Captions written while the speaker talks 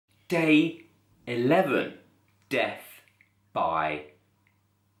Day 11, death by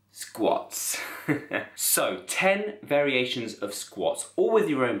squats. So 10 variations of squats, all with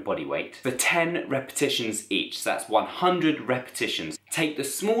your own body weight, for 10 repetitions each. So that's 100 repetitions. Take the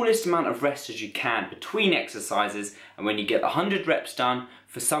smallest amount of rest as you can between exercises, and when you get the 100 reps done,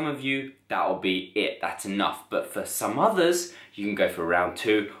 for some of you, that'll be it, that's enough. But for some others, you can go for round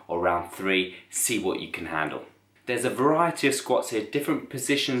 2 or round 3, see what you can handle. There's a variety of squats here, different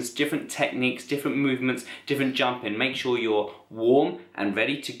positions, different techniques, different movements, different jumping. Make sure you're warm and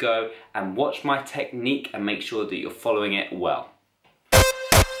ready to go, and watch my technique and make sure that you're following it well.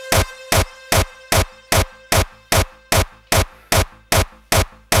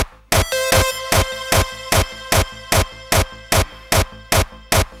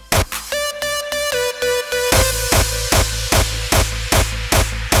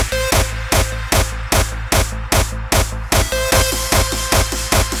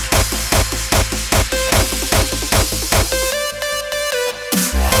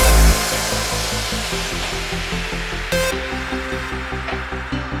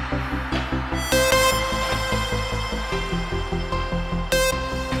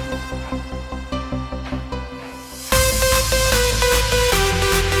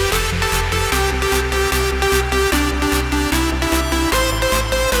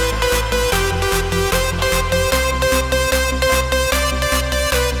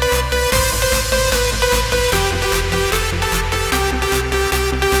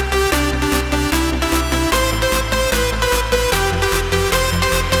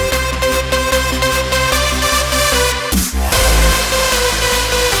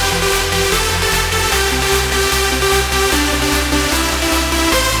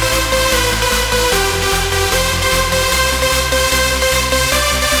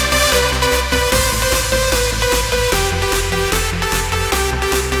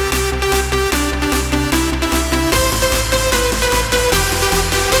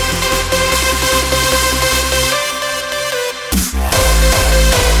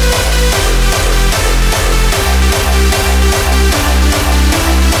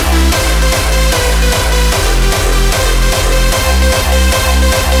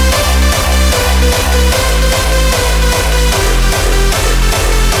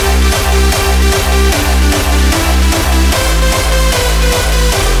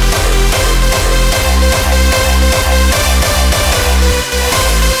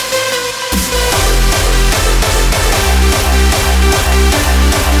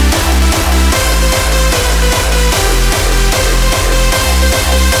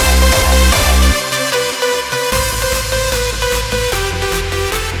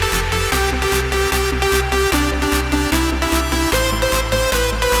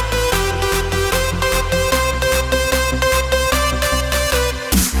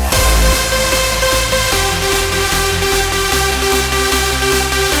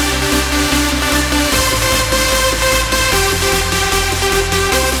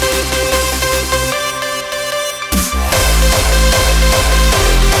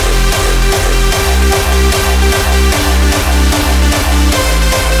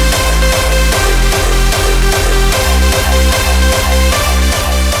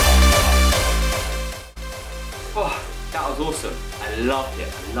 Awesome. I loved it.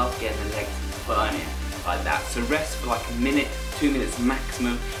 I loved getting the legs burning like that. So rest for like a minute, 2 minutes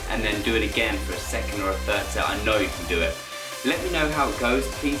maximum, and then do it again for a second or a third set. I know you can do it. Let me know how it goes.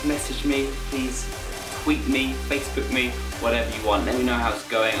 Please message me, please tweet me, Facebook me, whatever you want. Let me know how it's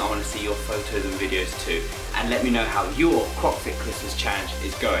going. I want to see your photos and videos too. And let me know how your Crockford Christmas challenge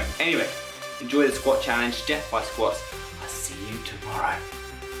is going. Anyway, enjoy the squat challenge, death by squats. I'll see you tomorrow.